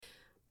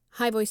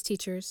Hi, voice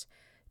teachers.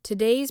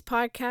 Today's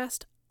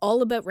podcast,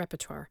 all about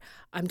repertoire.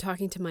 I'm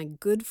talking to my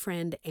good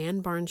friend,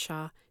 Anne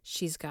Barnshaw.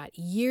 She's got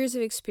years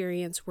of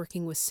experience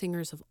working with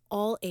singers of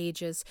all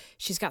ages.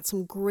 She's got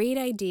some great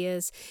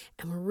ideas,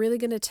 and we're really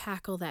going to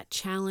tackle that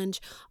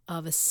challenge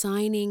of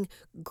assigning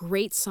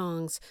great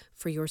songs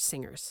for your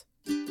singers.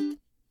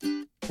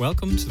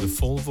 Welcome to the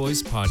Full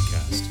Voice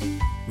Podcast,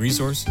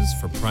 resources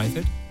for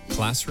private,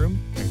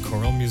 classroom, and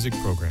choral music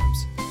programs.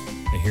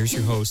 And here's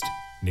your host,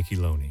 Nikki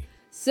Loney.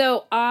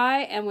 So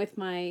I am with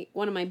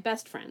one of my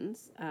best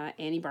friends,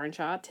 Annie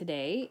Barnshaw,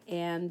 today,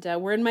 and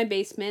we're in my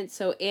basement.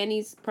 So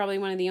Annie's probably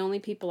one of the only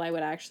people I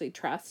would actually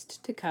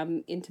trust to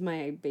come into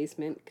my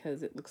basement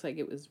because it looks like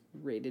it was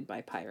raided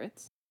by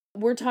pirates.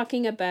 We're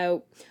talking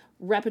about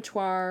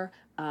repertoire,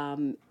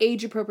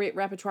 age-appropriate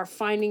repertoire,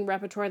 finding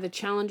repertoire, the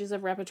challenges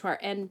of repertoire,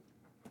 and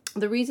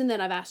the reason that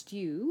I've asked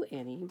you,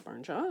 Annie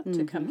Barnshaw,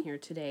 to come here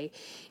today,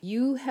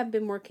 you have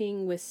been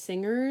working with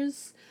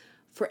singers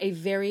for a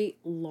very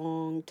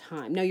long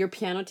time. Now, you're a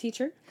piano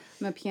teacher.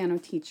 I'm a piano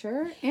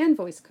teacher and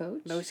voice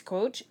coach. Voice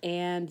coach.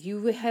 And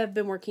you have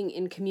been working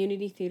in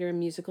community theater and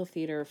musical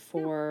theater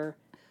for...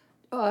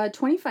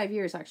 25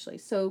 years, actually.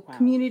 So Wow.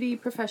 Community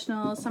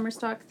professional summer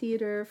stock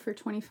theater for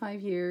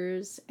 25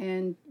 years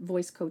and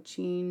voice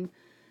coaching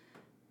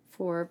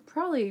for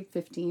probably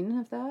 15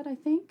 of that, I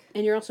think.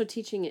 And you're also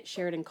teaching at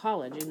Sheridan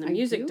College in the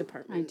music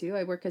department. I do.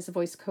 I work as a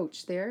voice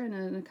coach there and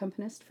an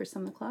accompanist for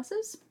some of the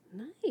classes.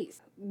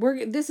 Nice.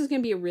 This is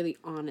going to be a really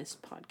honest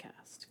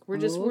podcast. We're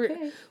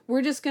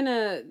just going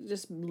to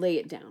lay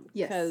it down.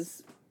 Yes.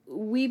 Because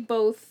we've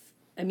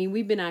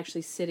been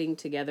actually sitting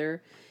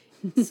together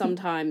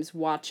sometimes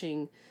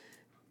watching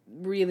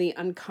really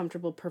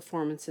uncomfortable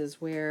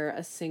performances where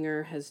a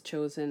singer has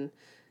chosen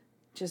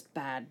just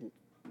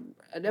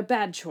a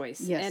bad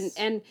choice. Yes.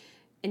 And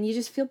you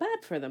just feel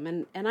bad for them.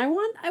 And I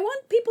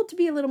want people to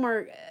be a little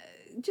more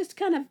just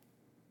kind of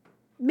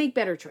make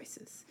better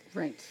choices.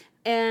 Right.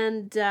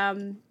 And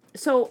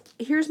so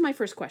here's my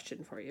first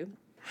question for you.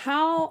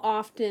 How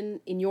often,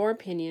 in your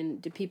opinion,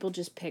 do people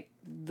just pick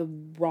the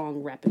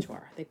wrong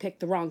repertoire? They pick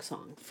the wrong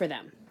song for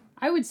them.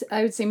 I would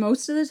say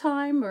most of the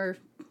time, or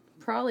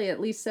probably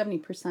at least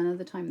 70% of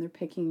the time, they're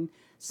picking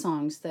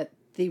songs that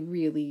they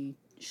really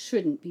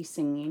shouldn't be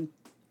singing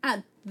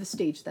at the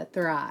stage that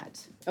they're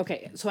at.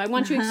 Okay, so I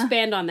want you to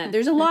expand on that.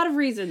 There's a lot of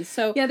reasons.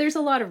 So yeah, there's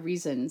a lot of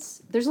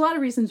reasons. There's a lot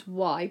of reasons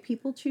why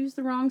people choose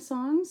the wrong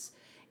songs,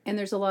 and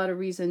there's a lot of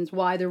reasons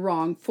why they're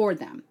wrong for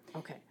them.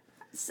 Okay.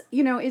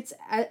 You know, it's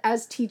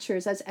as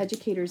teachers, as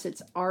educators,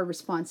 it's our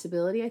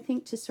responsibility, I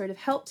think, to sort of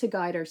help to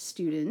guide our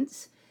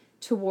students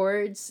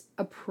towards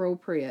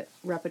appropriate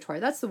repertoire.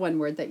 That's the one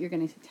word that you're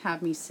going to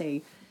have me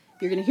say.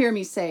 You're going to hear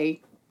me say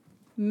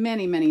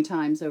many, many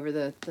times over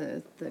the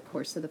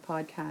course of the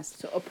podcast.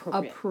 So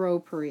appropriate.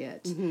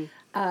 Appropriate.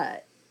 Mm-hmm.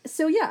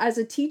 So yeah, as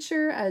a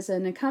teacher, as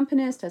an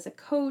accompanist, as a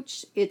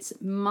coach, it's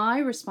my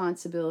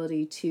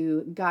responsibility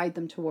to guide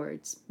them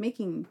towards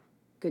making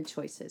good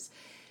choices.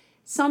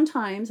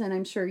 Sometimes, and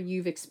I'm sure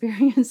you've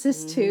experienced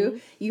this too,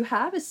 you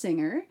have a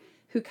singer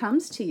who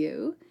comes to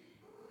you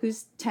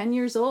who's 10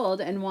 years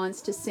old and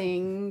wants to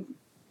sing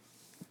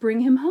Bring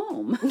Him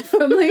Home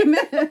from Les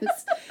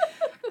Mis.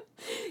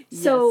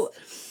 So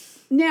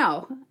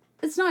now,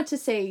 it's not to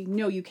say,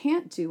 no, you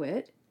can't do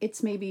it.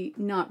 It's maybe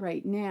not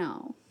right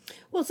now.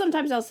 Well,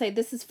 sometimes I'll say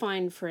this is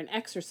fine for an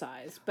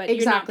exercise, but Exactly,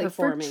 you're not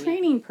performing for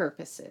training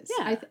purposes.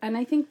 Yeah.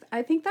 I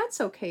think that's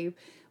okay.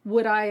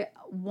 Would I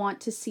want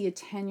to see a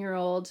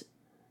 10-year-old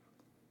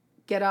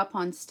get up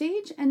on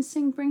stage and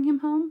sing Bring Him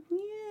Home?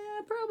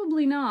 Yeah,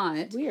 probably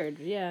not. Weird,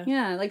 yeah.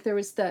 Yeah, like there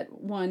was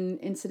that one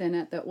incident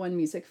at that one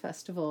music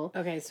festival.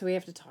 Okay, so we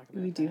have to talk about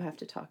that. We do have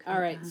to talk about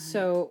All right, that.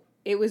 so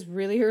it was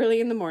really early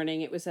in the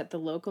morning. It was at the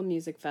local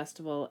music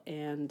festival,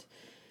 and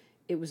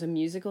it was a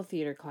musical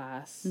theater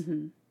class.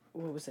 Mm-hmm.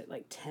 What was it,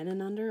 like 10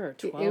 and under or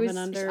 12 and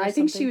under? I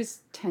think she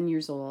was 10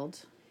 years old.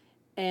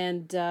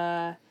 And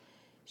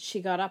she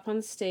got up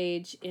on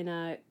stage in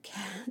a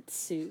cat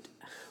suit.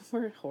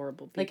 We're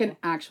horrible people. Like an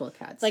actual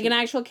cat suit. Like an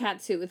actual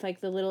cat suit with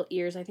like the little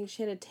ears. I think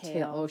she had a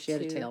tail. Oh, she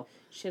had a tail.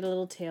 She had a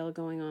little tail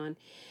going on.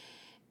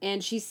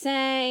 And she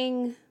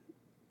sang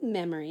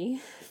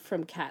Memory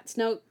from Cats.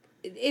 Now,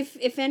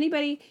 if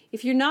anybody,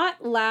 if you're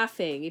not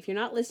laughing, if you're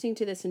not listening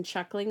to this and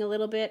chuckling a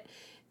little bit,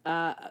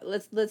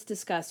 let's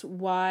discuss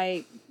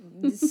why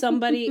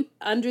somebody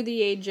under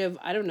the age of,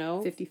 I don't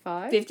know,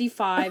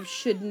 55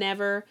 should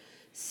never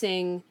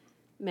sing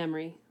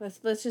Memory.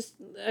 Let's just,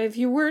 if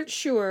you weren't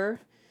sure,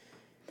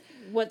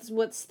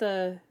 what's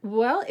the...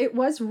 Well, it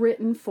was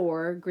written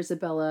for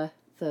Grisabella,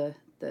 the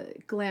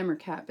glamour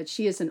cat, but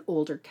she is an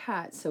older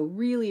cat, so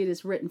really it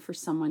is written for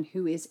someone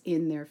who is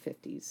in their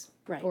 50s.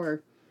 Right.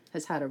 Or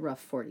has had a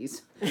rough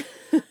 40s.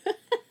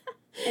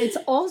 It's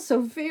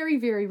also very,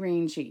 very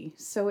rangy.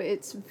 So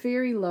it's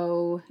very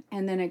low,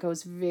 and then it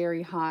goes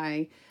very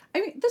high.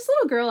 I mean, this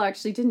little girl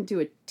actually didn't do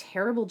a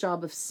terrible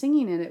job of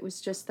singing it. It was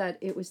just that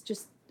it was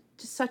just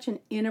such an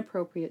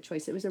inappropriate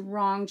choice. It was a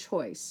wrong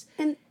choice.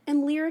 And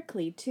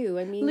lyrically, too.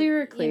 I mean,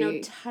 lyrically, you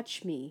know,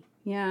 touch me.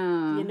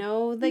 Yeah. You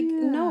know, like,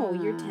 no,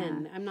 you're Yeah.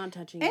 10. I'm not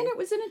touching And you. it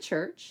was in a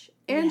church.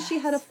 And she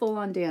had a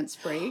full-on dance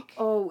break.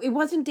 Oh, it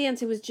wasn't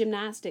dance. It was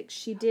gymnastics.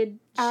 She did...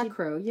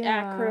 Acro,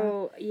 yeah.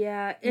 Acro,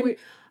 yeah. And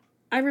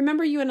I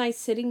remember you and I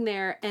sitting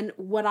there, and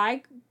what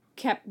I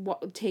kept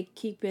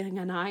keeping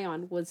an eye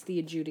on was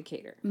the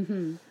adjudicator.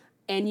 Mm-hmm.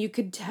 And you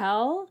could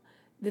tell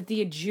that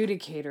the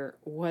adjudicator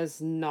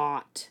was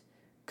not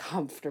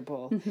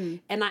comfortable. Mm-hmm.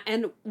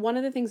 And one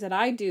of the things that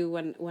I do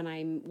when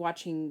I'm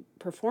watching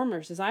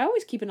performers is I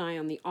always keep an eye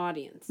on the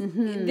audience.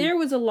 Mm-hmm. There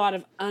was a lot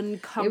of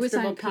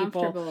uncomfortable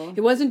people.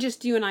 It wasn't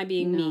just you and I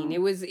being mean. It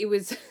was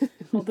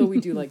although we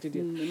do like to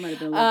do. There might have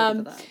been a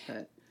little bit of that,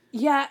 but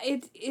yeah,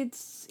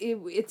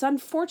 it's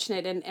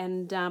unfortunate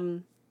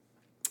and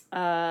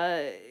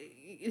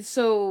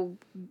so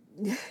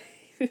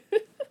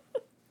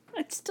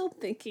I'm still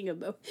thinking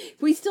about.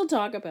 We still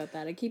talk about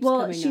that. It keeps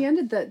coming up. Well, she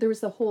ended there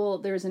was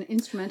an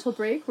instrumental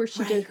break where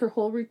she did her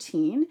whole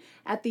routine.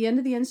 At the end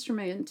of the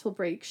instrumental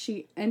break,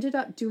 she ended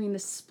up doing the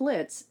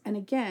splits, and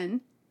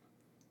again,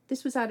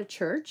 this was at a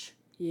church.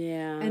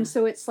 Yeah. And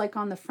so it's like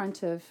on the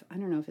front of, I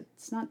don't know if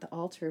it's not the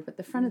altar, but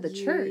the front of the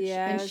church.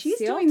 Yeah, and she's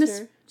doing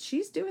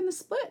she's doing the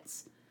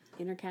splits.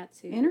 In her cat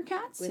suit.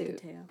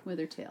 With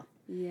her tail.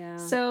 Yeah.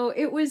 So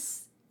it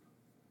was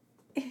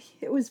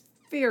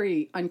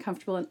very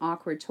uncomfortable and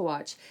awkward to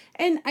watch.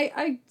 And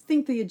I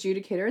think the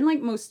adjudicator, and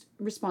like most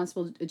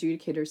responsible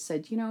adjudicators,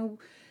 said,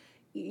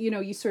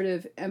 you sort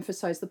of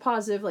emphasize the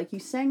positive, like you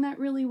sang that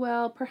really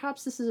well.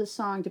 Perhaps this is a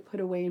song to put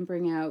away and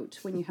bring out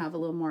when you have a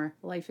little more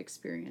life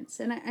experience.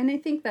 And I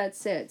think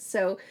that's it.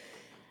 So,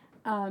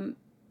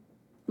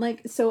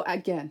 so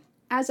again,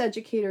 as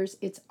educators,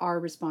 it's our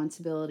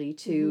responsibility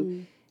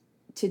to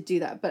do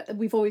that. But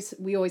we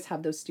always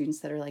have those students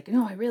that are like,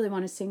 no, I really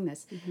want to sing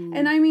this. Mm-hmm.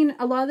 And I mean,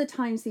 a lot of the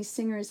times these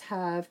singers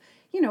have,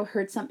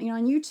 heard something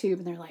on YouTube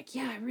and they're like,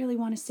 yeah, I really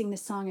want to sing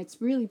this song.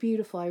 It's really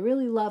beautiful. I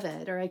really love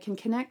it. Or I can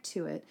connect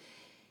to it.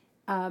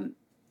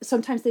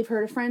 Sometimes they've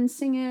heard a friend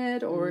sing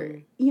it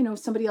or,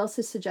 somebody else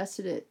has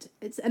suggested it.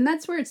 And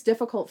that's where it's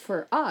difficult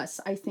for us,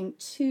 I think,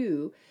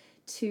 to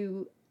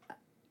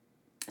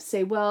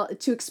say,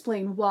 to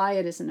explain why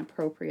it isn't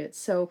appropriate.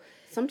 So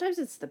sometimes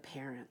it's the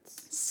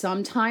parents.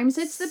 Sometimes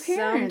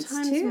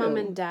too. Mom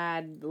and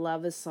dad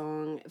love a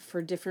song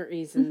for different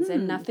reasons,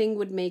 and nothing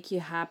would make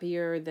you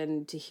happier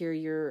than to hear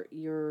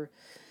your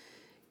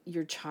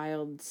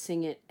child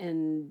sing it,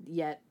 and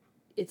yet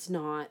it's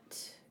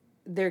not.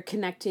 They're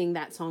connecting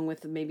that song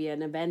with maybe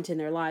an event in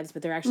their lives,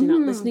 but they're actually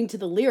not listening to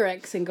the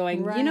lyrics and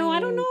going, I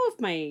don't know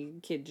if my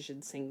kid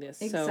should sing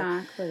this.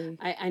 Exactly.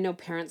 So I know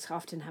parents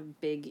often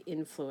have big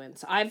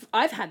influence. I've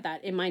had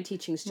that in my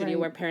teaching studio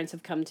where parents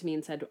have come to me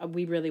and said,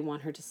 we really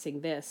want her to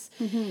sing this.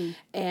 Mm-hmm.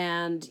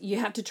 And you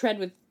have to tread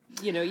with,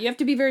 you have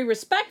to be very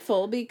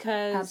respectful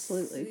because...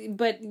 Absolutely.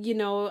 But,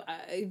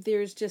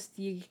 there's just,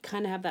 you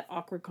kind of have that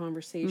awkward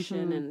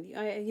conversation and,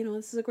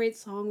 this is a great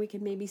song. We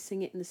can maybe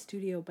sing it in the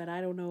studio, but I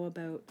don't know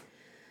about...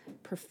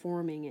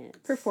 performing it.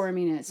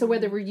 So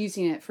whether we're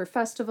using it for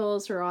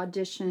festivals or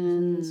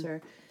auditions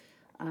or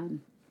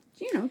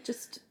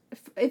just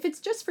if it's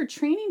just for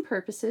training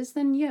purposes,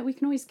 then we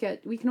can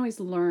always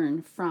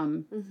learn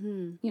from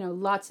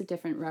lots of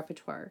different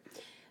repertoire.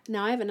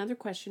 Now I have another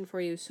question for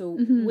you. So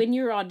when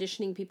you're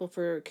auditioning people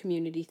for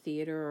community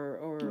theater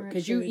or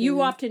because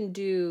you often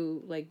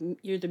do, like,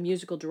 you're the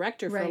musical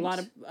director for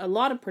a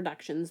lot of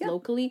productions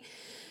locally.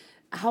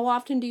 How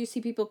often do you see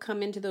people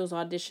come into those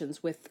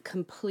auditions with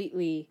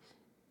completely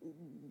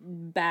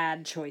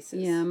bad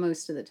choices? Yeah,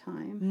 most of the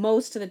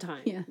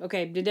time. Yeah.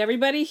 Okay, did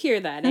everybody hear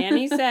that?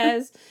 Annie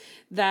says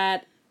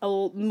that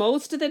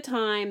most of the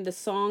time the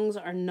songs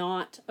are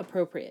not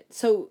appropriate.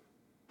 So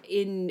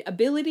in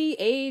ability,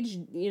 age,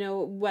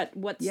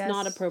 what's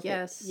not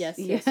appropriate?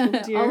 Yes.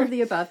 All of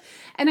the above.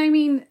 And I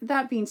mean,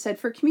 that being said,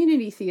 for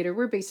community theater,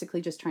 we're basically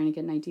just trying to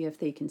get an idea if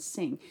they can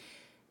sing.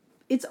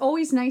 It's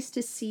always nice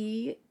to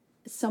see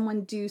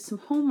someone do some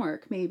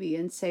homework maybe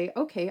and say,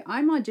 okay,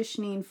 I'm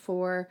auditioning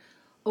for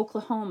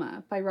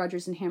Oklahoma by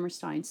Rodgers and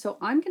Hammerstein. So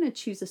I'm going to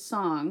choose a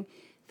song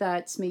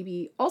that's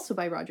maybe also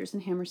by Rodgers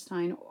and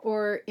Hammerstein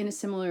or in a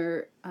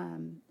similar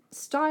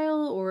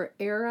style or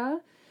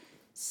era.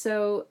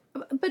 So,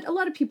 but a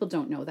lot of people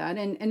don't know that.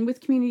 And with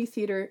community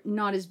theater,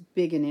 not as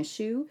big an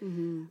issue.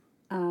 Mm-hmm.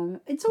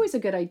 It's always a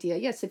good idea.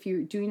 Yes, if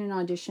you're doing an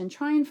audition,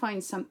 try and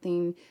find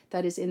something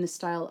that is in the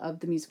style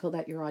of the musical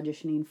that you're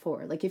auditioning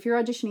for. Like if you're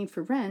auditioning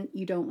for Rent,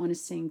 you don't want to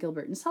sing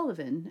Gilbert and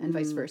Sullivan and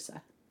vice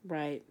versa.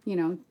 Right.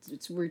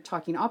 We're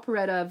talking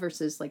operetta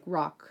versus like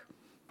rock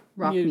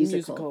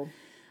musical.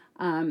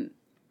 When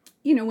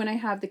I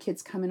have the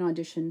kids come and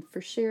audition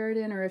for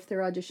Sheridan or if they're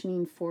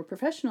auditioning for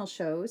professional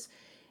shows,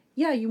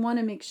 you want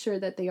to make sure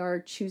that they are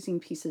choosing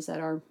pieces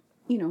that are,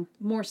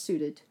 more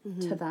suited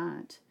to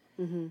that.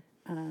 Mm-hmm.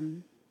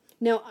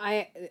 Now,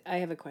 I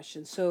have a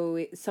question.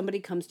 So somebody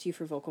comes to you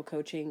for vocal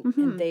coaching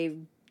and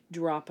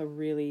drop a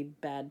really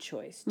bad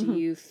choice? Do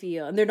you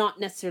feel, and they're not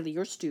necessarily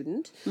your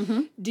student,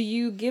 do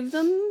you give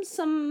them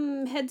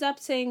some heads up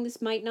saying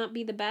this might not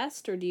be the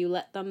best, or do you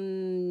let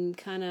them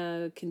kind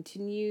of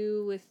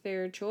continue with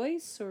their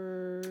choice,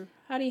 or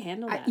how do you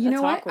handle that? You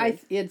know what? Awkward.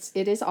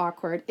 It is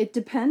awkward. It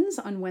depends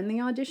on when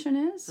the audition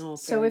is. Oh,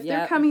 so if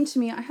they're coming to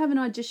me, I have an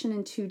audition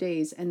in 2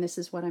 days, and this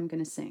is what I'm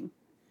going to sing.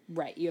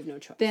 Right, you have no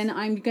choice. Then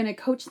I'm going to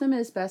coach them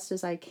as best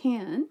as I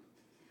can.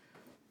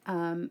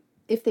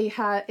 If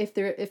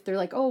they're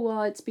like, oh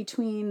well, it's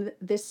between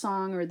this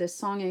song or this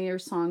song A or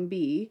song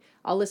B,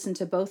 I'll listen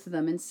to both of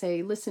them and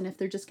say, listen, if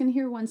they're just going to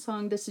hear one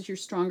song, this is your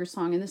stronger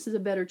song, and this is a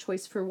better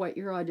choice for what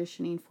you're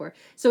auditioning for.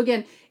 So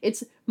again,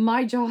 it's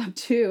my job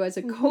too as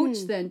a coach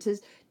then to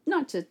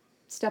not to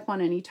step on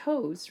any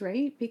toes,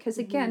 right? Because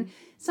again,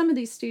 some of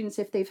these students,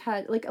 if they've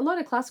had, like, a lot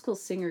of classical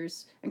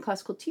singers and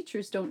classical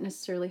teachers don't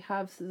necessarily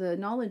have the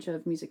knowledge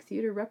of music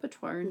theater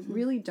repertoire and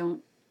really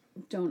don't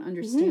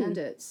understand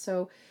it.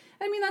 So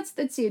I mean, that's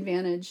the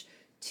advantage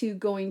to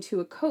going to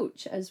a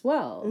coach as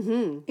well.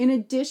 In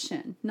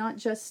addition, not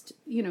just,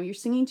 your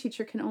singing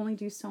teacher can only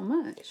do so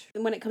much.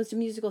 When it comes to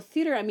musical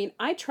theater, I mean,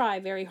 I try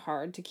very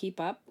hard to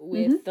keep up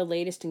with the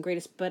latest and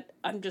greatest, but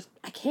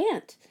I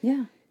can't.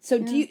 Yeah. So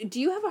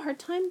do you have a hard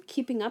time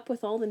keeping up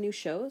with all the new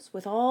shows,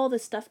 with all the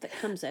stuff that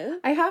comes out?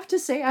 I have to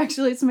say,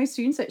 actually, it's my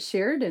students at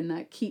Sheridan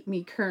that keep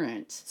me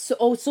current. So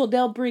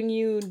they'll bring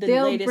you the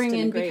latest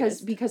and the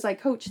greatest. because I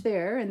coach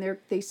there, and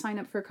they sign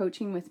up for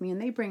coaching with me, and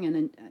they bring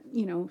in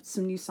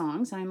some new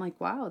songs, and I'm like,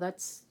 wow,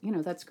 that's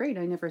great.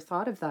 I never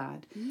thought of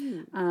that.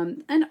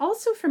 And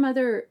also from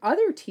other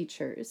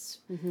teachers.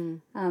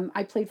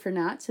 I played for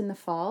Nats in the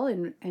fall,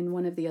 and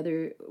one of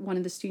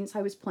the students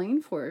I was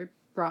playing for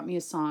brought me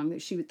a song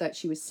that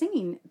she was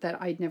singing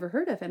that I'd never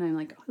heard of, and I'm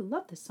like, oh, I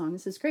love this song.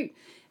 This is great.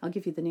 I'll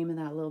give you the name of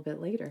that a little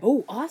bit later.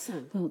 Oh,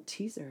 awesome. A little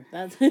teaser.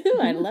 That's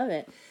I love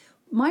it.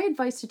 My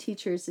advice to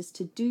teachers is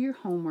to do your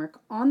homework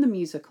on the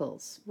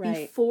musicals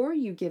before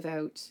you give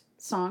out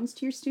songs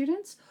to your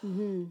students,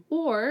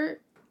 or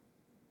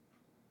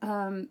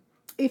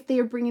if they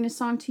are bringing a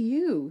song to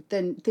you,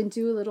 then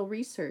do a little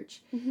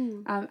research.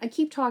 I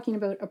keep talking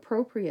about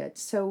appropriate,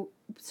 so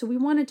we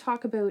want to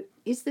talk about,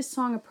 is this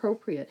song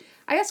appropriate?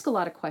 I ask a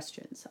lot of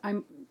questions.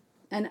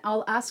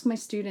 I'll ask my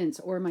students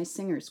or my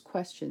singers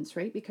questions,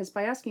 right? Because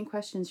by asking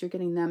questions, you're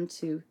getting them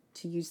to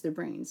use their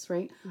brains,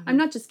 right? I'm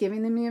not just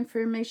giving them the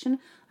information.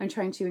 I'm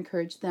trying to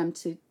encourage them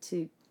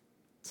to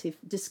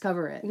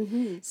discover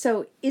it.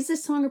 So is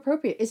this song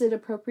appropriate? Is it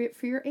appropriate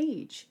for your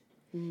age?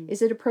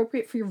 Is it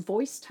appropriate for your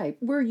voice type,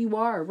 where you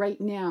are right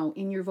now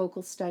in your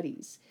vocal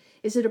studies?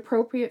 Is it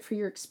appropriate for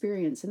your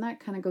experience? And that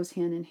kind of goes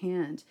hand in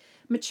hand.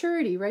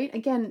 Maturity, right?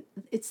 Again,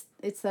 it's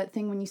that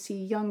thing when you see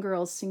young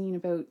girls singing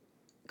about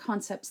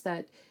concepts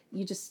that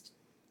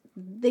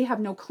they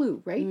have no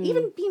clue, right?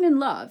 Even being in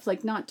love,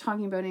 like not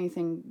talking about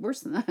anything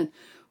worse than that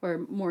or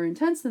more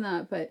intense than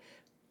that, but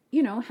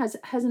has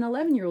an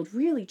 11-year-old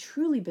really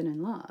truly been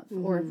in love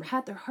or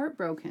had their heart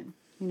broken,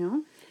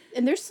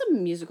 And there's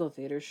some musical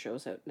theater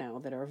shows out now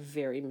that are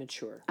very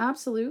mature.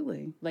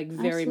 Absolutely. Like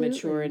very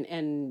mature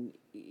and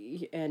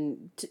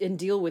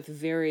deal with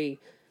very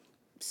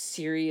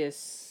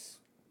serious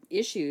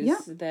issues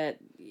that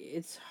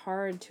it's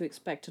hard to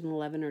expect an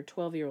 11 or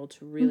 12-year-old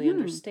to really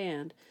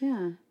understand.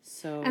 Yeah.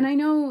 So, and I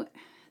know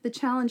the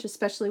challenge,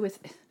 especially with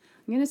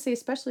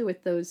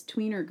those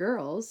tweener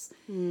girls,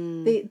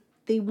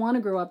 they want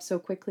to grow up so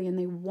quickly, and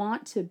they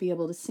want to be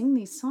able to sing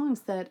these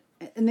songs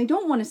and they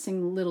don't want to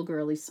sing little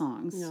girly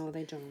songs. No,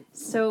 they don't.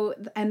 So,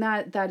 and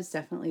that is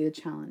definitely the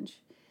challenge.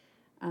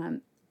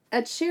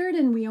 At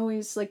Sheridan, we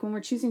always, like, when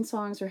we're choosing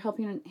songs or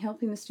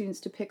helping the students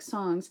to pick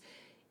songs,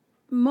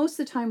 most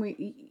of the time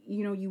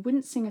you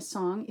wouldn't sing a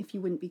song if you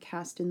wouldn't be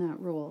cast in that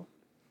role.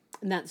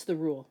 And that's the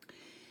rule.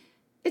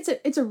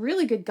 It's a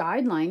really good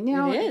guideline.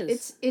 Now, it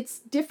is. It's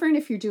different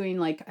if you're doing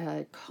like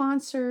a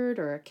concert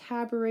or a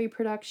cabaret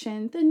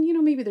production.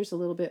 Then maybe there's a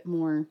little bit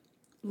more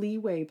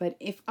leeway. But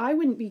if I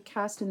wouldn't be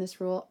cast in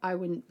this role, I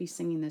wouldn't be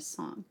singing this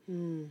song.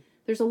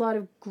 There's a lot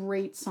of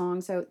great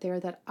songs out there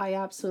that I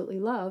absolutely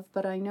love,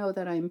 but I know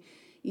that I'm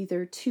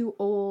either too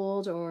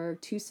old or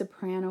too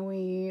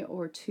soprano-y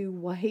or too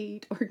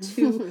white or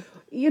too,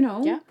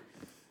 Yeah.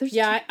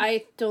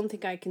 I don't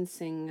think I can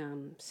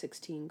sing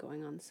 16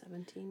 going on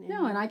 17.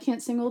 No, and I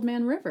can't sing Old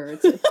Man River.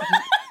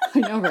 I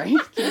know, right?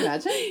 Can you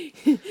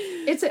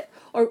imagine?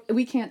 Or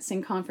we can't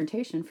sing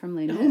Confrontation from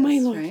Les Mis. Oh my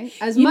Lord. Right?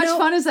 As much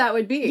fun as that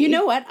would be. You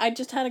know what? I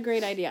just had a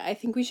great idea. I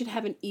think we should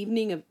have an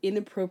evening of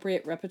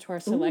inappropriate repertoire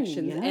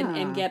selections.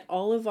 And get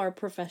all of our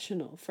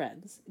professional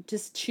friends.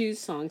 Just choose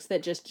songs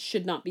that just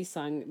should not be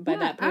sung by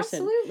that person.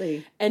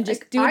 Absolutely. And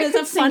just do it as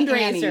a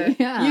fundraiser.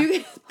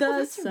 Yeah.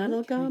 The sun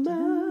will come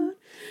out.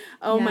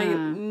 Oh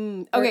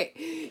my.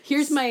 Okay.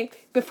 Here's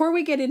before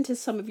we get into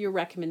some of your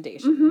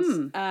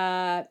recommendations.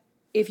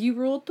 If you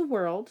ruled the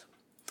world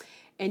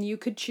and you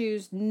could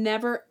choose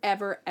never,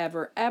 ever,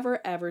 ever, ever,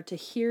 ever to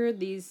hear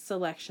these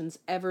selections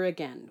ever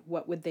again,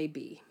 what would they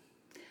be?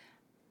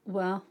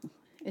 Well,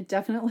 it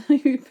definitely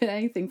would be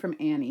anything from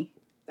Annie.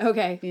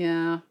 Okay.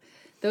 Yeah.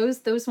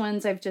 Those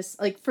ones I've just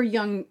like for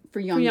young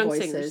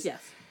voices. Singers,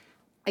 yes.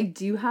 I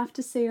do have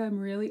to say I'm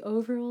really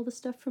over all the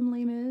stuff from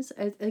Les Mis.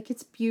 Like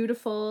it's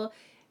beautiful.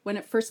 When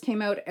it first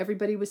came out,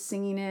 everybody was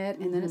singing it,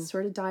 and then it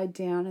sort of died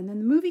down, and then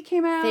the movie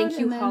came out. Thank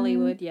you,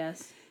 Hollywood.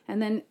 Yes.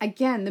 And then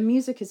again, the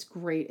music is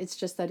great. It's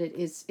just that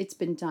it's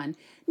been done.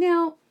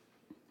 Now,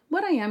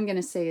 what I am going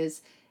to say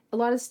is a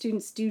lot of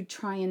students do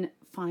try and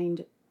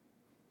find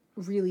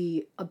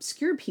really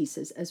obscure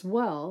pieces as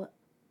well,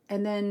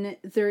 and then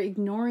they're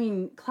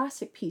ignoring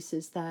classic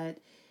pieces that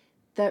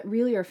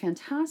really are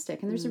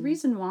fantastic. And there's a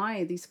reason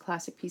why these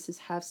classic pieces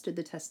have stood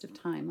the test of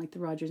time, like the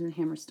Rodgers and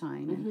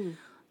Hammerstein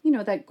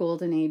and that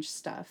golden age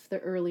stuff, the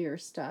earlier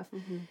stuff.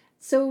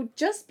 So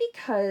just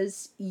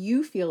because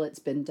you feel it's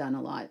been done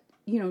a lot,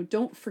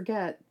 don't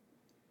forget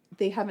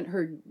they haven't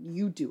heard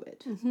you do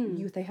it.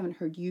 They haven't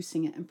heard you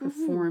sing it and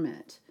perform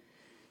it.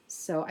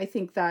 So I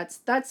think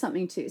that's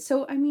something too.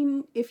 So, I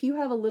mean, if you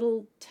have a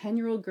little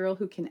 10-year-old girl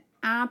who can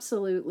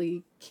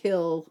absolutely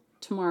kill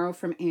Tomorrow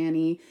from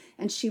Annie,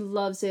 and she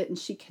loves it and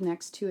she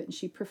connects to it and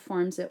she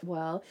performs it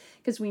well,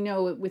 because we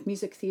know with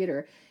music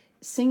theater,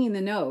 singing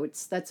the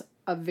notes, that's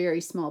a very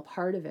small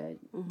part of it.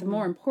 The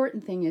more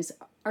important thing is,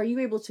 are you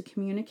able to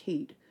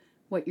communicate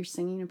what you're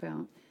singing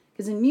about?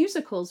 Because in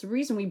musicals, the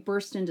reason we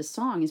burst into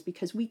song is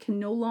because we can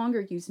no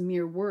longer use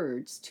mere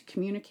words to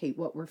communicate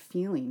what we're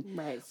feeling.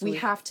 Right. So we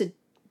have to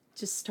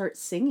just start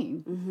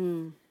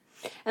singing.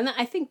 And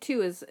I think,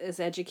 too, as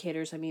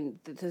educators, I mean,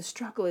 the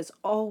struggle is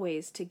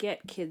always to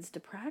get kids to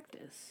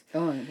practice.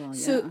 Oh, well, yeah.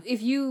 So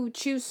if you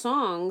choose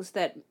songs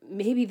that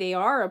maybe they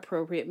are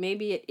appropriate,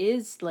 maybe it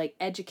is, like,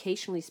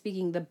 educationally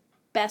speaking, the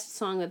best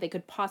song that they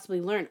could possibly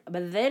learn,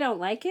 but they don't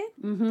like it,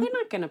 they're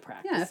not going to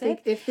practice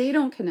it. If they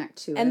don't connect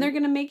to it. And they're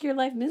going to make your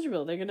life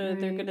miserable. They're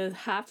going to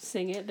half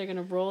sing it. They're going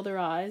to roll their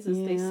eyes as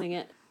they sing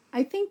it.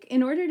 I think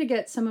in order to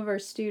get some of our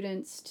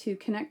students to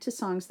connect to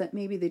songs that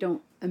maybe they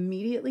don't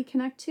immediately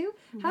connect to,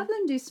 have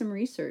them do some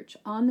research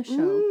on the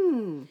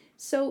show.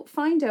 So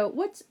find out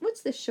what's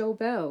this show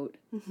about?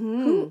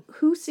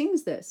 Who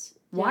sings this?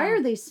 Why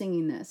are they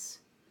singing this?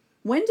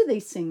 When do they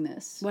sing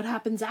this? What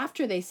happens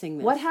after they sing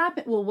this?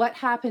 What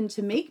happened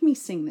to make me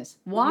sing this?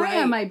 Why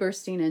am I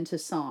bursting into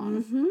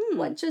song?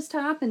 What just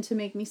happened to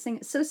make me sing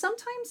it? So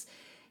sometimes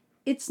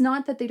it's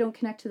not that they don't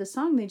connect to the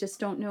song, they just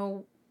don't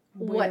know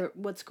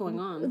what's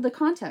going on, the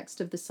context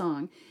of the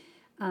song.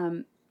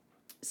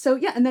 So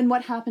yeah, and then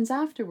what happens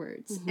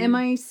afterwards? Who am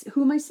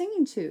I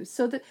singing to?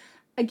 So that,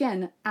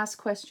 again, ask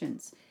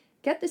questions,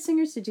 get the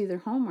singers to do their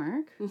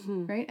homework,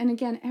 right? And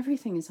again,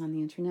 everything is on the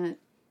internet.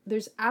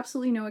 There's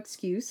absolutely no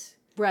excuse,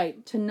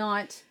 right, to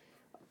not.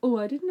 Oh,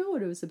 I didn't know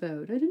what it was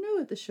about. I didn't know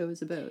what the show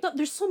is about.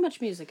 There's so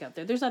much music out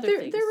there. There's other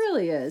things. There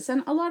really is.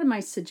 And a lot of my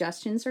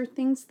suggestions are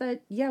things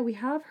that, we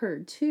have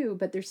heard too,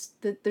 but there's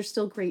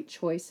still great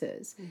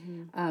choices.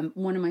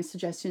 One of my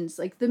suggestions,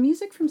 like the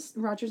music from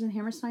Rodgers and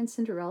Hammerstein's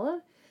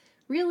Cinderella,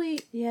 really,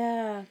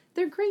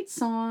 they're great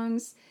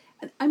songs.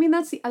 I mean,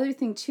 that's the other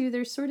thing too.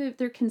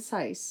 They're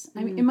concise.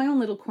 I mean, in my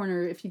own little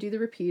corner, if you do the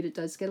repeat, it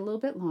does get a little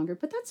bit longer,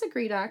 but that's a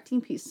great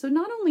acting piece. So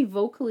not only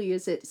vocally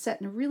is it set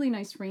in a really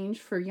nice range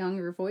for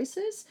younger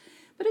voices,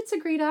 but it's a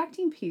great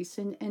acting piece,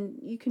 and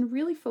you can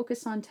really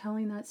focus on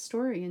telling that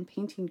story and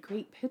painting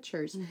great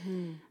pictures.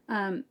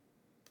 A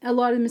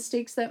lot of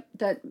mistakes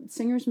that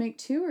singers make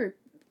too are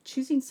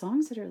choosing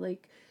songs that are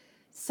like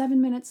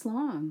 7 minutes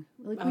long.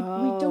 Like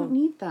we don't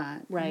need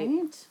that, right?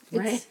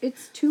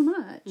 It's too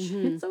much.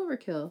 It's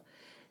overkill.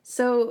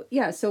 So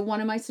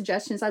one of my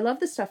suggestions, I love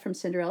the stuff from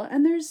Cinderella,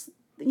 and there's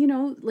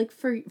like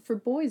for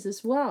boys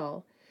as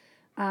well.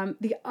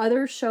 The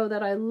other show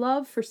that I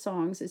love for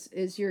songs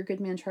is Your Good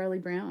Man Charlie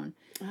Brown.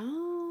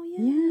 Oh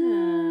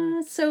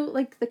yeah. So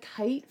like The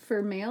Kite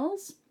for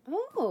males.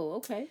 Oh,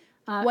 okay.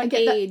 What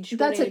age?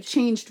 That's a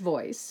changed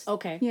voice.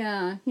 Okay.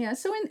 Yeah.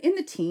 So in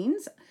the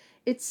teens,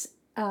 it's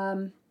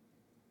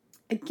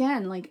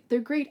again, like, they're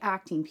great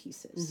acting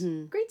pieces.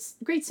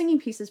 Great singing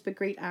pieces, but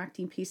great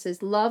acting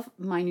pieces. Love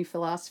My New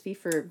Philosophy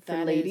for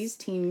ladies,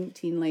 teen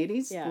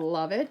ladies. Yeah.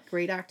 Love it.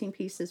 Great acting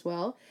piece as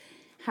well.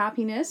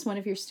 Happiness, one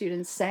of your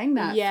students sang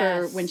that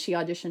for when she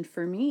auditioned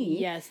for me.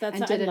 Yes, I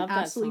love an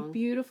absolutely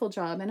beautiful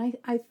job. And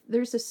I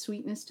there's a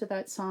sweetness to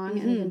that song.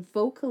 And then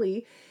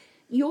vocally,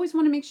 you always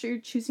want to make sure you're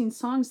choosing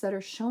songs that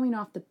are showing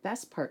off the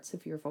best parts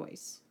of your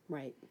voice.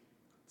 Right.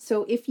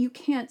 So if you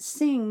can't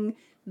sing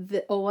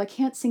I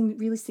can't sing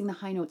the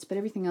high notes, but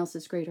everything else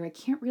is great, or I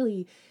can't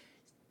really,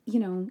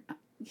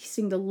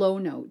 sing the low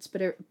notes,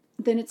 but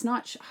then it's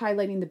not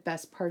highlighting the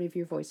best part of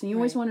your voice. And you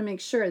always want to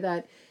make sure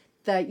that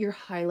you're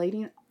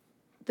highlighting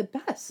the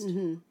best,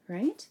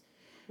 right?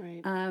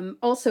 Right.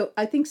 Also,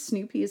 I think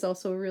Snoopy is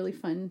also a really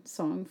fun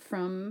song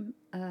from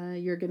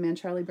Your Good Man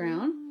Charlie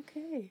Brown.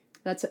 Okay.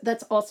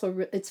 That's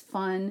also it's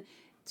fun.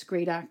 It's a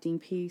great acting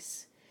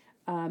piece.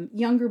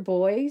 Younger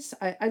boys,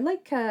 I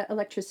like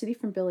Electricity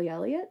from Billy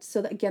Elliot.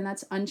 So again,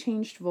 that's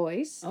unchanged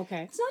voice.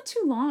 Okay. It's not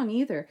too long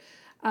either.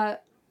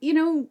 That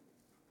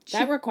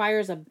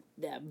requires a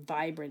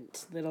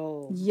vibrant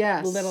little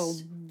Yes. little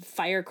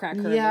firecracker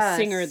of a Yes.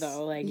 singer,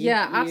 though. Like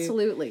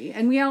absolutely.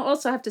 And we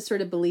also have to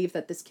sort of believe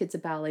that this kid's a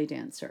ballet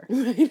dancer.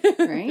 Right.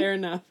 Right? Fair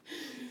enough.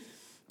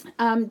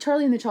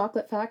 Charlie and the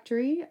Chocolate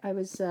Factory. I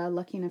was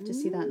lucky enough to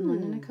see that in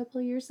London a couple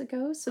of years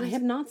ago. So I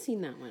have not seen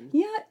that one.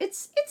 yeah,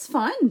 it's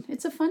fun.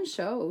 It's a fun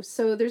show.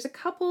 So there's a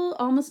couple,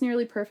 Almost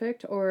Nearly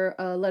Perfect or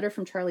A Letter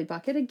from Charlie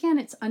Bucket. Again,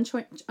 it's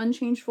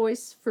unchanged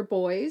voice for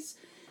boys.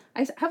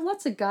 I have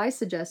lots of guy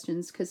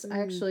suggestions because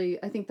I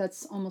think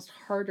that's almost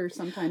harder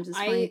sometimes. Is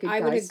finding good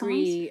I guy would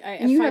agree. songs.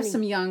 And you have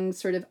some young,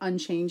 sort of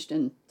unchanged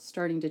and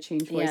starting to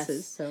change voices.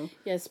 Yes. So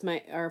yes,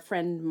 our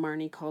friend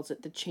Marnie calls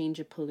it the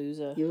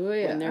change-a-palooza. Oh,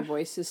 yeah. When their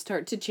voices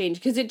start to change,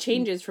 because it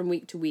changes from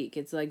week to week.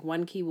 It's like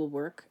one key will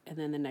work, and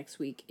then the next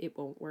week it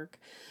won't work.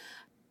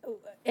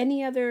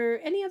 Any other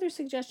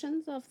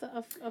suggestions off the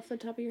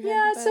top of your head?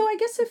 Yeah, about- so I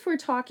guess if we're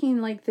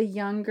talking like the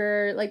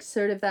younger, like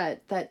sort of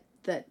that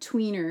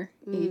tweener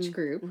age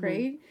group,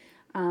 right?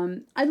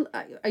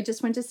 I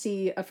just went to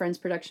see a friend's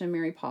production of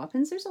Mary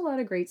Poppins. There's a lot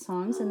of great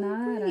songs in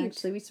that. Great.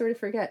 Actually, we sort of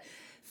forget.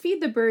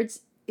 Feed the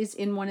Birds is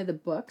in one of the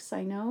books.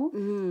 I know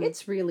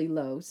it's really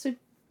low, so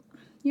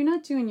you're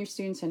not doing your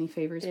students any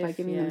favors by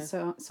giving them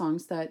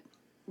songs that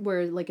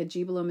where like a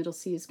G below middle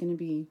C is going to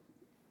be,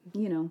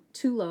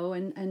 too low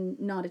and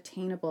not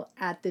attainable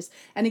at this.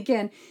 And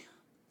again,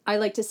 I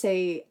like to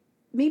say,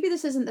 maybe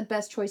this isn't the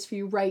best choice for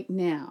you right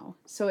now.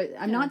 So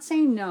I'm not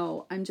saying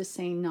no. I'm just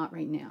saying not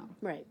right now.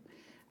 Right.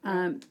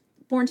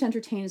 Born to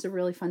Entertain is a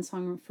really fun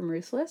song from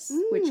Ruthless,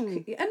 which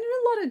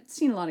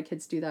seen a lot of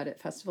kids do that at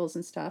festivals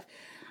and stuff.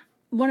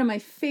 One of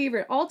my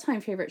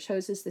all-time favorite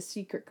shows is The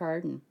Secret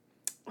Garden.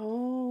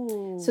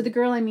 Oh. So The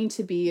Girl I Mean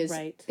to Be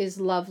is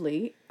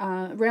lovely.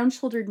 Round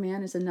Shouldered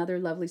Man is another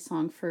lovely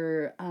song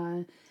for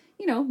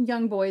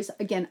young boys.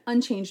 Again,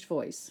 unchanged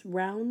voice.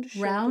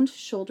 Round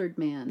Shouldered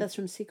Man. That's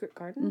from Secret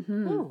Garden?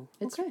 Mm-hmm. Oh,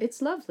 okay.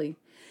 It's lovely.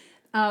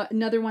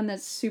 Another one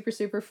that's super,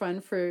 super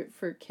fun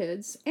for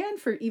kids and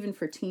even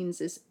for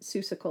teens is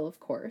Seussical, of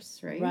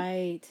course, right?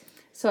 Right.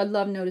 So I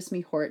love Notice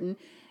Me Horton.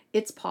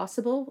 It's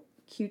Possible,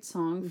 cute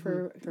song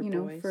for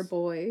boys. for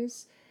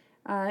boys.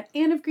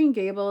 Anne of Green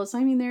Gables.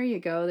 I mean, there you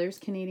go. There's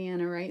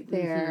Canadiana right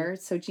there.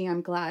 So gee,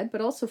 I'm glad.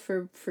 But also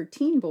for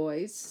teen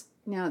boys.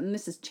 Now, and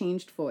this is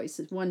changed voice.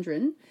 Is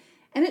Wondrin'.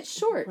 And it's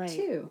short,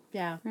 too.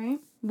 Yeah. Right?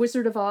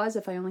 Wizard of Oz,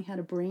 If I Only Had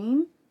a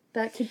Brain.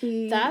 That could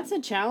be... That's a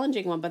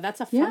challenging one, but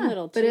that's a fun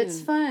little tune. But it's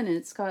fun, and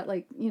it's got,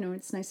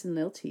 it's nice and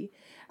lilty.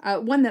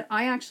 One that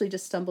I actually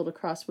just stumbled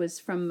across was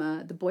from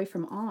The Boy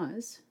from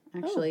Oz,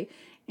 actually. Oh.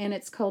 And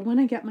it's called When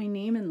I Get My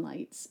Name in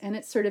Lights. And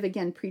it's sort of,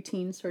 again,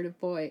 preteen sort of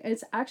boy. And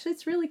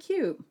it's really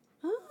cute.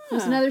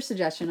 There's another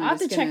suggestion. I'll have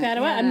to check that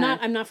out.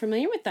 I'm not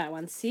familiar with that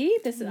one. See?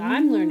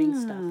 I'm learning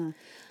stuff.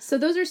 So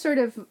those are sort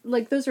of,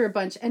 those are a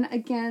bunch. And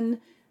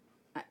again...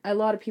 A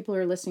lot of people who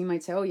are listening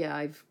might say, oh, yeah,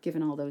 I've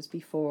given all those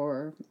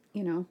before,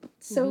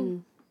 So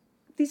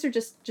these are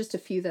just a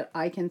few that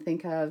I can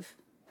think of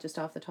just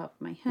off the top of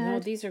my head. No,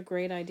 these are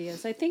great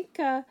ideas. I think,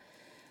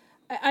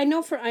 I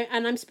know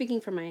and I'm speaking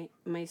for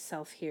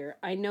myself here,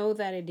 I know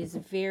that it is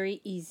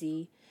very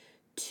easy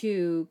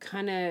to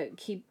kind of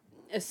keep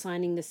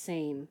assigning the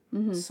same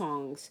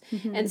songs.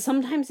 And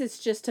sometimes it's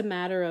just a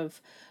matter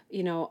of,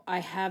 I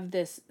have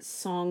this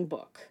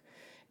songbook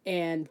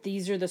and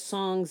these are the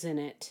songs in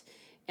it.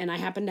 And I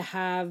happen to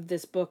have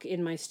this book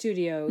in my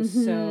studio,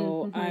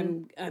 so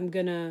I'm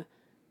gonna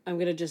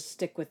just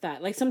stick with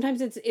that. Like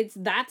sometimes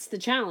that's the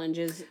challenge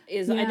is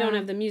I don't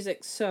have the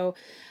music. So,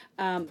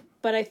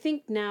 but I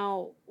think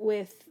now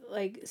with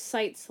like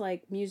sites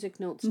like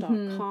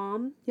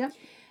musicnotes.com,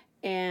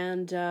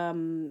 and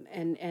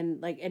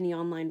like any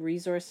online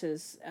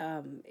resources,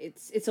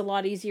 it's a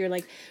lot easier.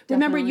 Like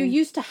remember, you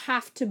used to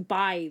have to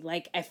buy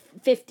like a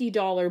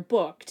 $50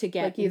 book to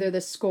get like either the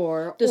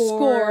score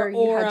or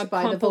you had to a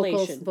buy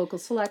compilation. the vocal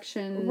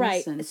selections,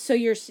 right? So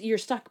you're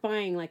stuck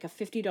buying like a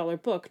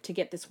 $50 book to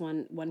get this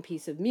one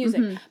piece of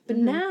music. But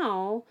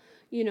now,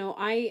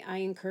 I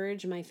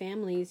encourage my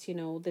families.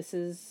 This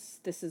is.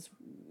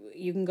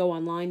 You can go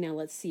online now.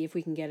 Let's see if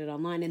we can get it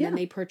online. And then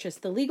they purchase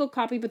the legal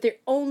copy, but they're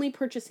only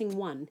purchasing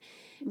one.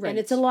 Right. And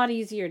it's a lot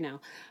easier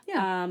now.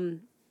 Yeah.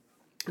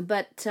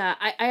 But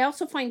I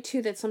also find,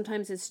 too, that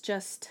sometimes it's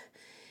just,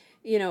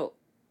 I'm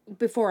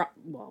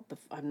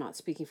not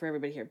speaking for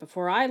everybody here.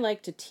 Before I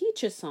like to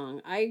teach a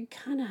song, I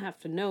kind of have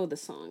to know the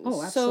song.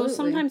 Oh, absolutely. So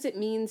sometimes it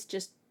means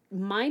just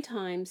my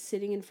time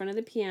sitting in front of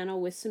the piano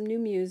with some new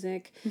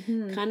music,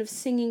 kind of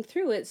singing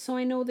through it, so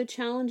I know the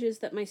challenges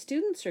that my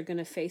students are going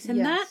to face.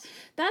 And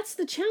that's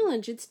the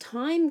challenge. It's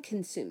time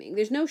consuming.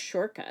 There's no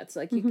shortcuts.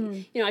 Like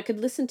I could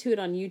listen to it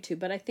on YouTube,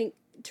 but I think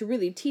to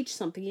really teach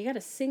something, you got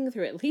to sing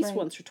through it at least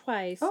once or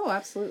twice. Oh,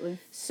 absolutely.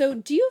 So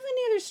do you have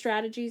any other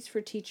strategies for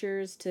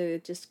teachers to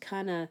just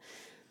kind of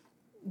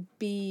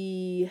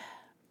be,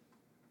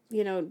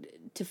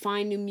 to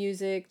find new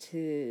music,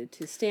 to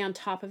stay on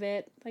top of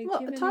it? Like,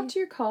 talk to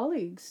your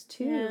colleagues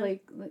too. Yeah.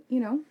 Like,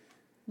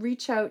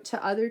 reach out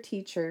to other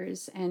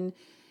teachers and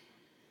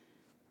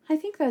I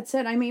think that's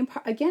it. I mean,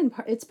 again,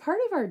 it's part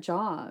of our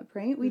job,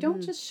 right? We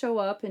don't just show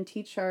up and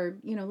teach our,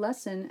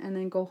 lesson and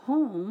then go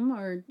home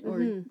or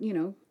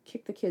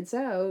kick the kids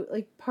out.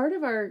 Like, part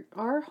of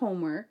our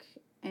homework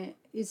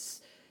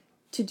is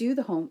to do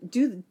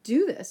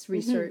do this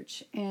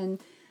research and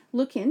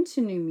look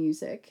into new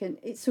music. And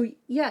so,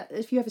 yeah,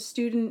 if you have a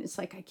student, it's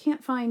like, I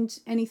can't find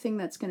anything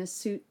that's going to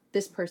suit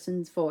this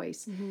person's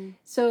voice.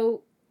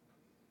 So,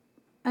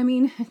 I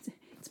mean,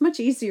 it's much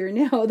easier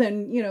now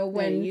than,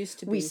 when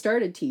we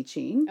started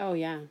teaching. Oh,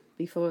 yeah.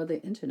 Before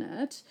the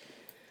internet.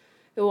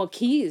 Well,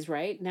 keys,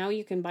 right? Now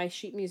you can buy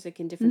sheet music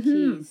in different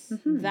keys.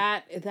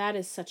 That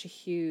is such a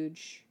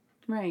huge...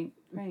 Right.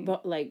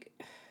 But, like,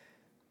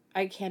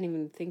 I can't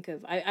even think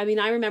of... I mean,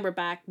 I remember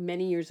back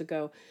many years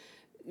ago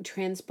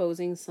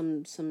transposing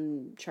some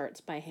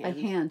charts by hand.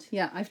 By hand,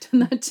 yeah. I've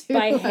done that too,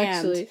 by hand.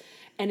 Actually.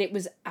 And it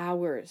was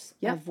hours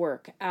of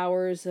work,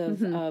 hours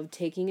of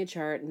taking a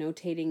chart,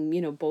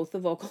 notating, both the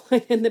vocal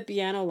line and the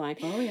piano line.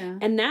 Oh, yeah.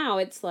 And now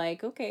it's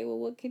like, okay, well,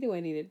 what key do I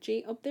need? A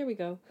G? Oh, there we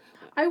go.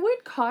 I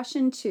would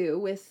caution, too,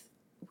 with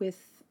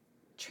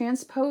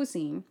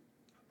transposing.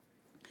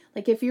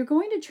 Like, if you're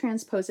going to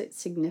transpose it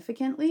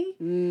significantly,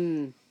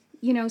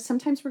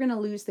 sometimes we're going to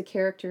lose the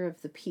character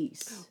of the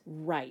piece.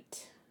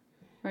 Right.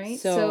 Right?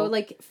 So,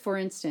 like, for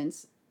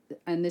instance...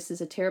 and this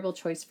is a terrible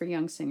choice for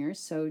young singers,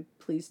 so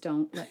please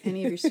don't let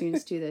any of your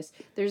students do this.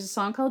 There's a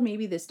song called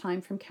Maybe This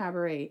Time from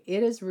Cabaret.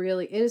 It is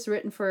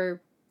written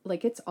for,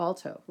 like, it's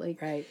alto.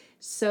 Like, right.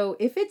 So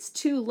if it's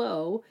too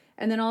low,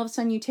 and then all of a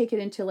sudden you take it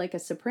into, like, a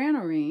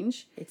soprano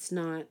range. It's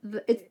not.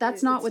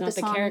 That's not what the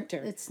song...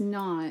 character. It's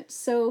not.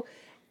 So...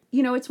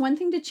 it's one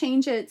thing to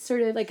change it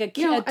sort of... Like a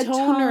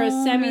tone or a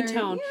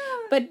semitone. Yeah.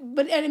 But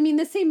I mean,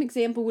 the same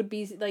example would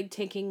be like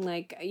taking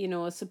like,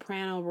 a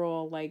soprano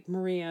role like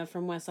Maria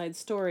from West Side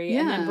Story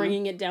and then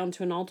bringing it down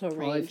to an alto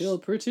range. I feel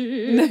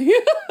pretty.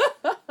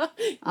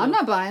 I'm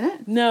not buying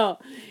it. No.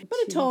 But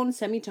a tone,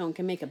 semitone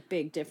can make a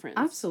big difference.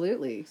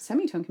 Absolutely.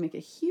 Semitone can make a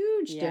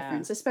huge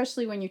difference,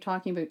 especially when you're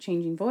talking about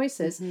changing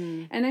voices.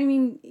 And I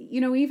mean,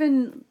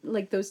 even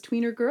like those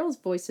tweener girls'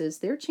 voices,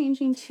 they're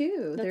changing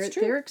too. That's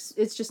true.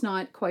 It's just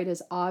not quite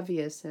as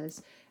obvious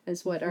as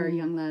what our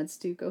young lads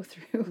do go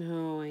through.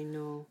 No, I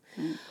know.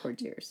 Poor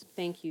dears.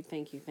 Thank you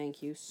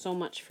so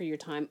much for your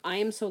time. I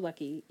am so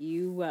lucky.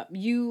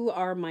 You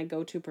are my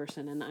go-to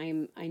person,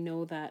 and I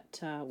know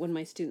that when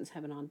my students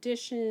have an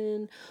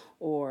audition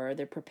or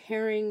they're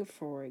preparing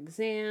for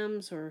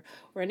exams or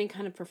any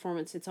kind of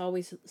performance, it's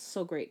always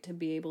so great to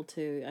be able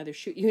to either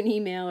shoot you an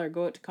email or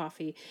go out to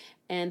coffee.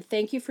 And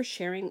thank you for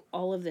sharing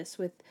all of this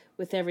with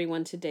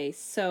everyone today.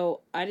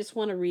 So I just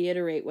want to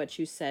reiterate what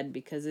you said,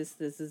 because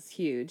this is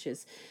huge,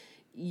 is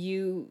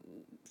you,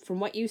 from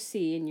what you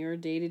see in your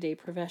day-to-day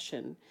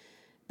profession,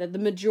 that the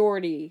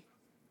majority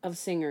of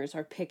singers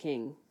are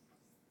picking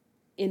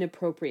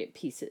inappropriate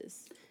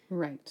pieces.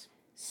 Right.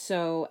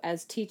 So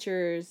as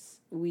teachers,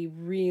 we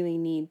really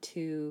need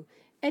to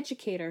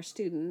educate our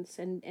students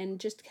and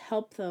just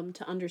help them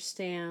to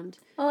understand.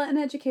 Well, and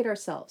educate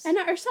ourselves. And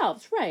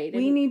ourselves, right.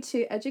 We need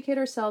to educate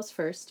ourselves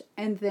first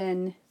and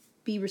then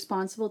be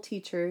responsible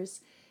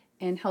teachers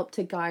and help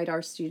to guide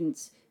our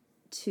students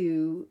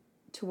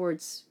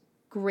towards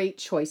great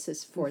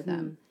choices for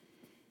them.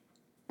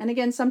 And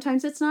again,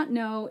 sometimes it's not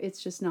no,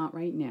 it's just not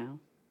right now.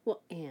 Well,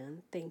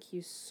 Anne, thank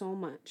you so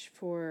much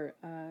for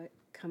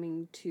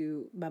coming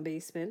to my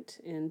basement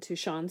and to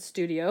Sean's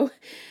studio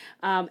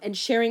and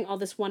sharing all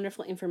this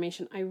wonderful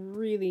information. I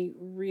really,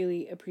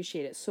 really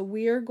appreciate it. So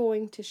we are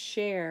going to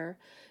share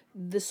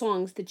the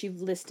songs that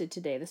you've listed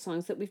today, the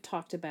songs that we've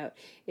talked about.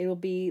 It'll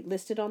be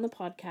listed on the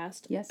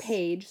podcast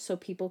page, so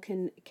people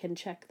can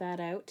check that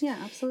out. Yeah,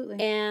 absolutely.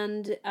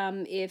 And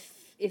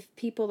if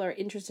people are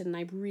interested, and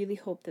I really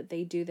hope that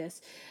they do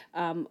this,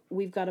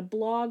 we've got a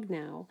blog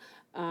now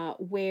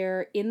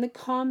where in the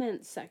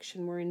comments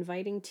section we're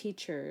inviting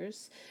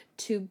teachers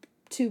to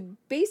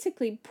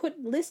basically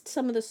list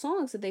some of the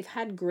songs that they've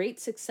had great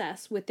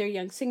success with their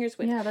young singers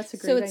with. Yeah, that's a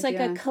great idea. So it's like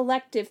a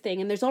collective thing,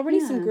 and there's already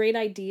some great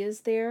ideas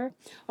there.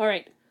 All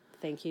right,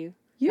 thank you.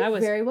 You're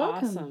very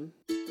welcome. Awesome.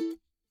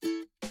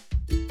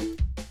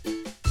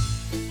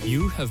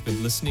 You have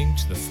been listening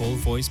to the Full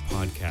Voice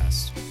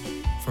Podcast.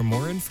 For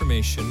more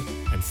information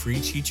and free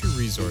teacher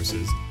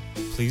resources,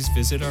 please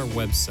visit our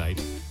website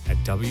at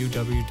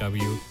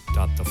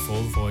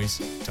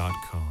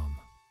www.thefullvoice.com.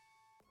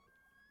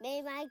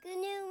 Made my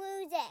canoe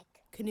music.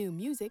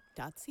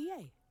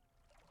 Canoemusic.ca.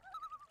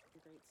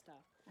 Great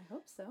stuff. I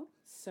hope so.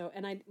 So,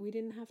 and we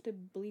didn't have to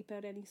bleep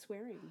out any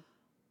swearing.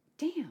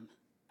 Damn.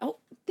 Oh,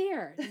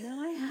 there.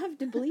 Now I have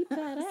to bleep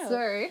that out.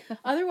 Sorry.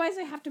 Otherwise,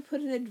 I have to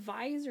put an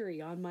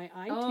advisory on my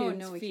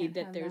iTunes feed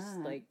that there's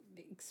like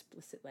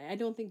explicitly. I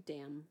don't think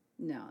damn.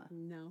 No.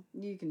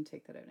 You can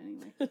take that out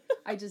anyway.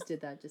 I just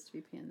did that just to be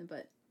a pain in the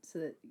butt, so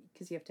that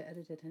because you have to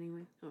edit it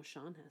anyway. Oh,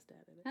 Sean has to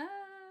edit it.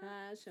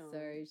 Sean.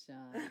 Sorry, Sean. Sorry,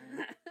 Sean.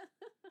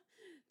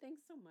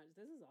 Thanks so much.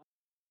 This is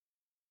awesome.